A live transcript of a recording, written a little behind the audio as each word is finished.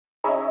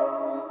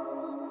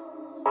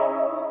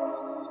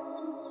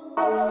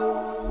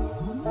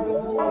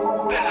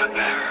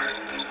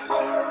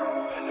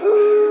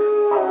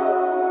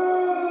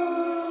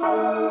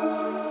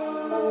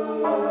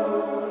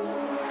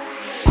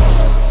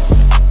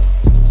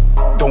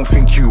don't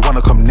think you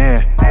wanna come near.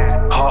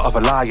 Heart of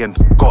a lion,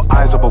 got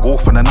eyes of a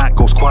wolf and the night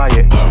goes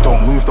quiet.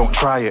 Don't move, don't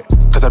try it,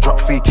 cause I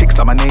dropped 3 kicks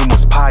like my name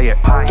was Payet.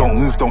 Don't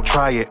move, don't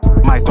try it,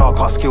 my dark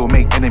art skill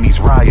make enemies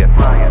riot.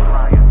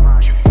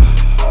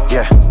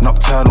 Yeah,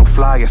 Nocturnal,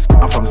 Flyest,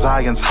 I'm from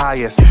Zion's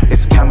highest.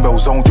 It's Campbell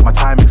zone till my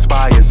time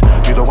expires.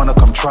 You don't wanna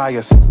come try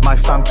us, my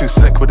fam too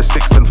slick with the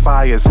sticks and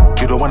fires.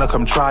 You don't wanna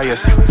come try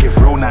us, give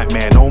real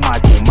nightmare, no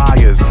Michael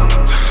Myers.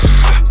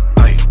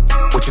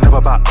 What you know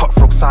about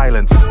cutthroat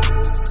silence?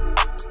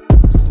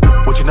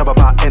 What you know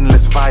about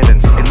endless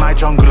violence? In my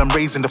jungle I'm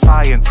raising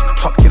defiance.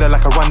 Top killer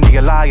like I run the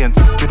alliance.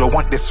 You don't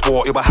want this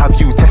war, it will have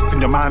you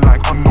testing your mind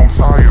like unknown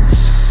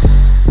science.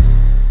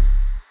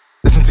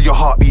 Listen to your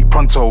heartbeat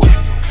pronto.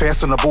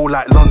 Fierce on the ball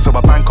like Lonzo.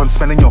 I bank on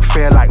spending your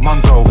fear like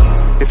Monzo.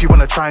 If you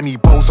wanna try me,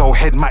 bozo,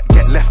 head might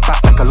get left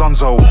back like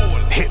Lonzo.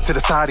 Hit to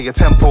the side of your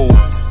temple.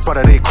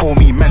 Brother, they call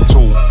me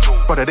mental.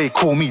 Brother, they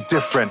call me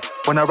different.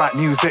 When I write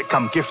music,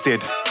 I'm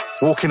gifted.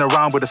 Walking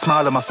around with a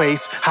smile on my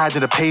face,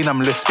 hiding the pain I'm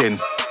lifting.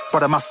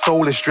 Brother, my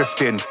soul is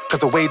drifting, cause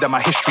the way that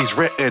my history's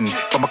written,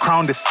 but my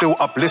crown is still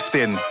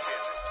uplifting.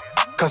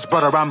 Cause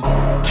brother, I'm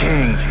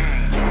king.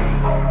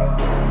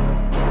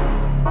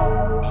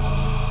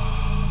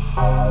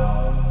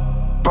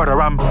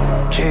 Brother, I'm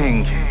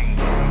king.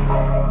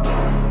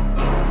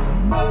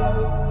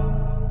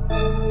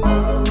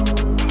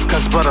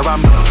 Cause brother,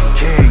 I'm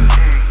king,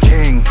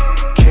 king,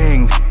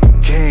 king,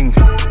 king,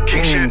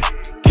 king.